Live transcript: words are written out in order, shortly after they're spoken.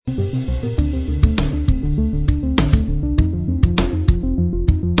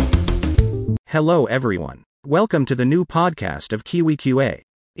Hello everyone. Welcome to the new podcast of Kiwi QA.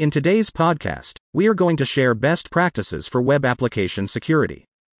 In today's podcast, we are going to share best practices for web application security.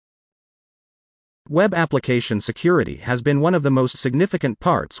 Web application security has been one of the most significant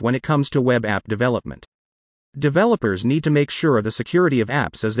parts when it comes to web app development. Developers need to make sure of the security of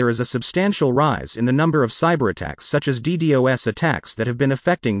apps as there is a substantial rise in the number of cyberattacks such as DDoS attacks that have been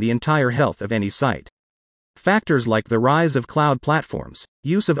affecting the entire health of any site. Factors like the rise of cloud platforms,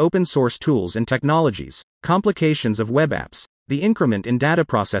 use of open source tools and technologies, complications of web apps, the increment in data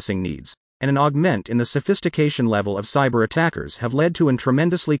processing needs, and an augment in the sophistication level of cyber attackers have led to a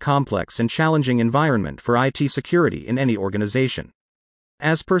tremendously complex and challenging environment for IT security in any organization.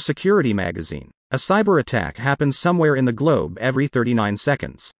 As per Security Magazine, a cyber attack happens somewhere in the globe every 39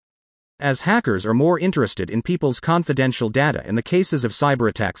 seconds. As hackers are more interested in people's confidential data and the cases of cyber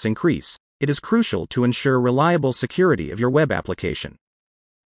attacks increase, it is crucial to ensure reliable security of your web application.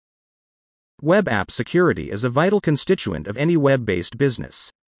 Web app security is a vital constituent of any web-based business.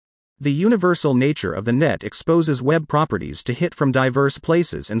 The universal nature of the net exposes web properties to hit from diverse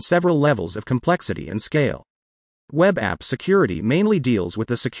places and several levels of complexity and scale. Web app security mainly deals with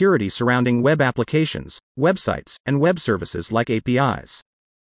the security surrounding web applications, websites, and web services like APIs.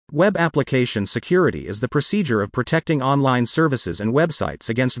 Web application security is the procedure of protecting online services and websites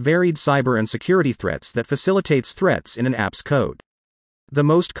against varied cyber and security threats that facilitates threats in an app's code. The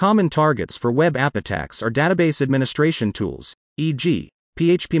most common targets for web app attacks are database administration tools, e.g.,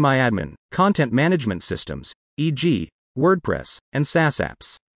 PHPMyAdmin, content management systems, e.g., WordPress, and SaaS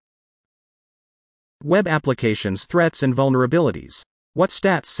apps. Web applications threats and vulnerabilities. What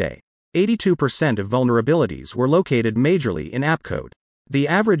stats say? 82% of vulnerabilities were located majorly in app code. The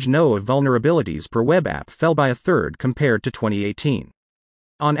average No of vulnerabilities per web app fell by a third compared to 2018.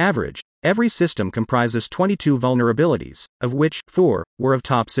 On average, every system comprises 22 vulnerabilities, of which 4 were of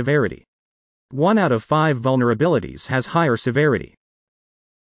top severity. 1 out of 5 vulnerabilities has higher severity.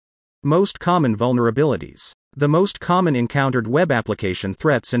 Most common vulnerabilities. The most common encountered web application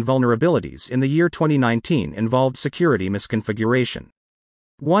threats and vulnerabilities in the year 2019 involved security misconfiguration.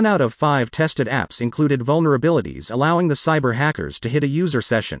 1 out of 5 tested apps included vulnerabilities allowing the cyber hackers to hit a user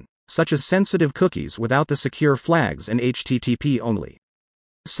session, such as sensitive cookies without the secure flags and HTTP only.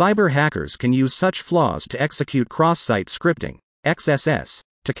 Cyber hackers can use such flaws to execute cross-site scripting, XSS,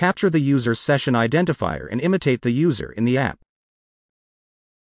 to capture the user's session identifier and imitate the user in the app.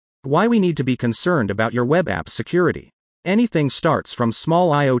 Why we need to be concerned about your web app's security. Anything starts from small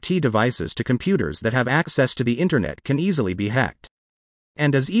IoT devices to computers that have access to the internet can easily be hacked.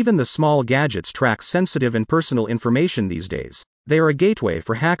 And as even the small gadgets track sensitive and personal information these days, they are a gateway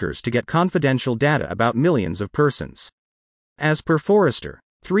for hackers to get confidential data about millions of persons. As per Forrester,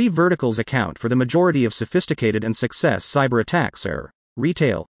 3 verticals account for the majority of sophisticated and success cyber attacks are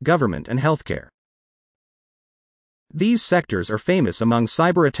retail, government, and healthcare. These sectors are famous among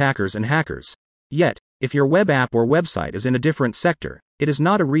cyber attackers and hackers. Yet, if your web app or website is in a different sector, it is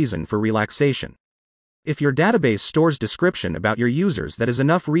not a reason for relaxation. If your database stores description about your users, that is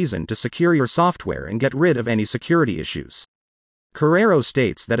enough reason to secure your software and get rid of any security issues. Carrero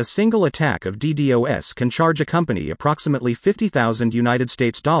states that a single attack of DDoS can charge a company approximately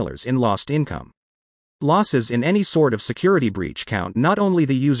 $50,000 in lost income. Losses in any sort of security breach count not only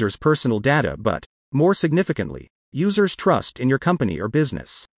the user's personal data but, more significantly, users' trust in your company or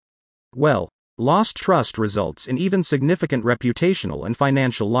business. Well, lost trust results in even significant reputational and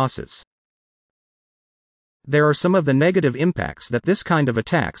financial losses. There are some of the negative impacts that this kind of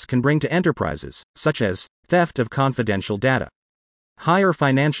attacks can bring to enterprises, such as theft of confidential data, higher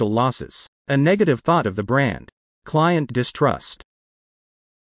financial losses, a negative thought of the brand, client distrust.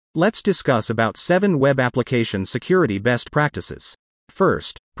 Let's discuss about 7 web application security best practices.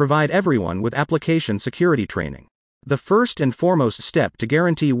 First, provide everyone with application security training. The first and foremost step to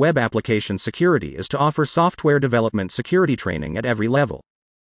guarantee web application security is to offer software development security training at every level.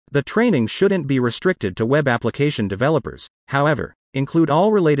 The training shouldn't be restricted to web application developers, however, include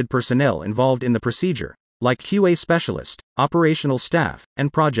all related personnel involved in the procedure, like QA specialist, operational staff,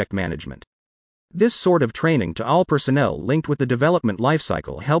 and project management. This sort of training to all personnel linked with the development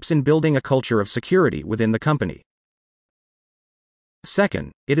lifecycle helps in building a culture of security within the company.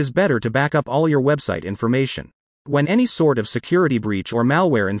 Second, it is better to back up all your website information. When any sort of security breach or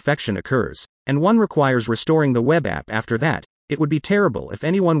malware infection occurs, and one requires restoring the web app after that, it would be terrible if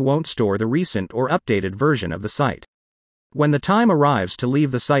anyone won't store the recent or updated version of the site. When the time arrives to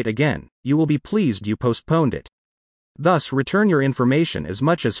leave the site again, you will be pleased you postponed it. Thus, return your information as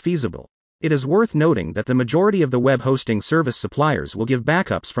much as feasible. It is worth noting that the majority of the web hosting service suppliers will give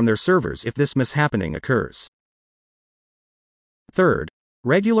backups from their servers if this mishappening occurs. Third,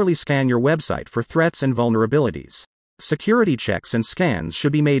 Regularly scan your website for threats and vulnerabilities. Security checks and scans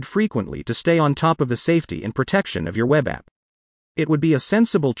should be made frequently to stay on top of the safety and protection of your web app. It would be a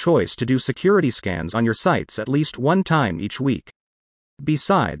sensible choice to do security scans on your sites at least one time each week.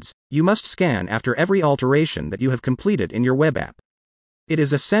 Besides, you must scan after every alteration that you have completed in your web app. It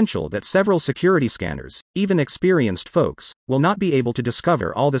is essential that several security scanners, even experienced folks, will not be able to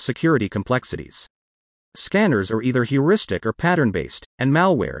discover all the security complexities. Scanners are either heuristic or pattern-based, and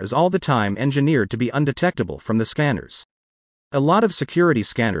malware is all the time engineered to be undetectable from the scanners. A lot of security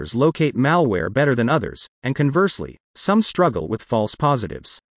scanners locate malware better than others, and conversely, some struggle with false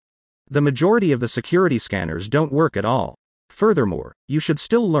positives. The majority of the security scanners don't work at all. Furthermore, you should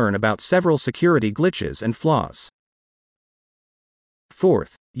still learn about several security glitches and flaws.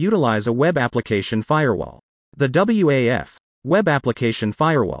 Fourth, utilize a web application firewall. The WAF, Web Application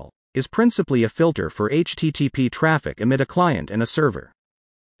Firewall, is principally a filter for HTTP traffic amid a client and a server.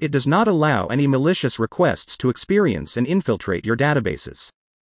 It does not allow any malicious requests to experience and infiltrate your databases.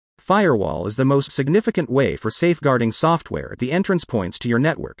 Firewall is the most significant way for safeguarding software at the entrance points to your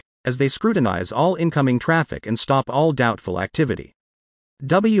network, as they scrutinize all incoming traffic and stop all doubtful activity.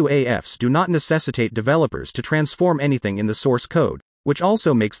 WAFs do not necessitate developers to transform anything in the source code, which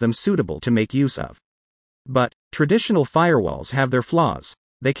also makes them suitable to make use of. But traditional firewalls have their flaws.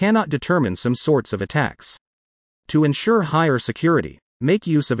 They cannot determine some sorts of attacks. To ensure higher security, make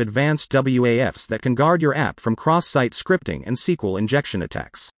use of advanced WAFs that can guard your app from cross-site scripting and SQL injection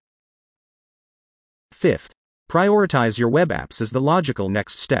attacks. Fifth, prioritize your web apps as the logical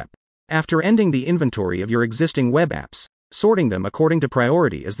next step. After ending the inventory of your existing web apps, sorting them according to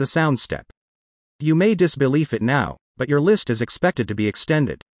priority is the sound step. You may disbelieve it now, but your list is expected to be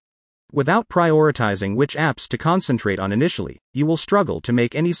extended. Without prioritizing which apps to concentrate on initially, you will struggle to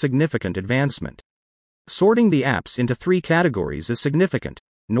make any significant advancement. Sorting the apps into 3 categories is significant: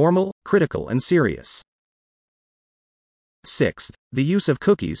 normal, critical, and serious. Sixth, the use of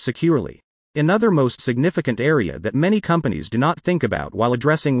cookies securely. Another most significant area that many companies do not think about while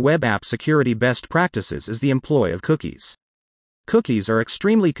addressing web app security best practices is the employ of cookies. Cookies are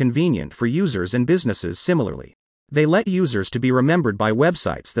extremely convenient for users and businesses similarly. They let users to be remembered by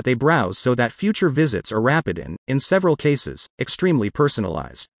websites that they browse so that future visits are rapid and, in several cases, extremely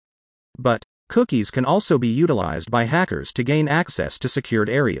personalized. But cookies can also be utilized by hackers to gain access to secured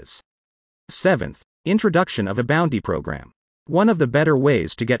areas. Seventh, introduction of a bounty program. One of the better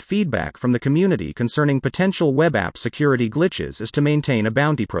ways to get feedback from the community concerning potential web app security glitches is to maintain a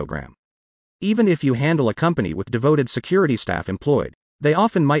bounty program. Even if you handle a company with devoted security staff employed, they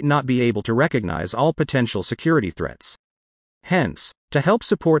often might not be able to recognize all potential security threats. Hence, to help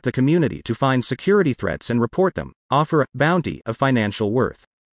support the community to find security threats and report them, offer a bounty of financial worth.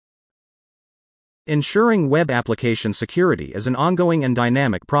 Ensuring web application security is an ongoing and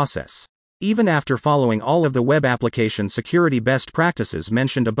dynamic process. Even after following all of the web application security best practices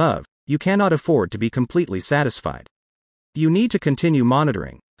mentioned above, you cannot afford to be completely satisfied. You need to continue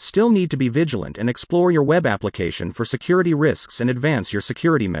monitoring, still need to be vigilant and explore your web application for security risks and advance your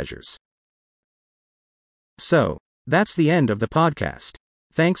security measures. So, that's the end of the podcast.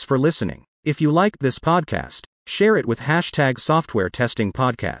 Thanks for listening. If you liked this podcast, share it with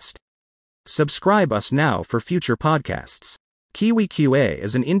 #SoftwareTestingPodcast. Subscribe us now for future podcasts. Kiwi QA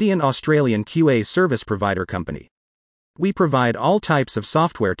is an Indian-Australian QA service provider company. We provide all types of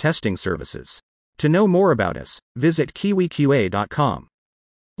software testing services. To know more about us, visit kiwiqa.com.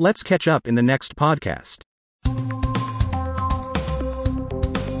 Let's catch up in the next podcast.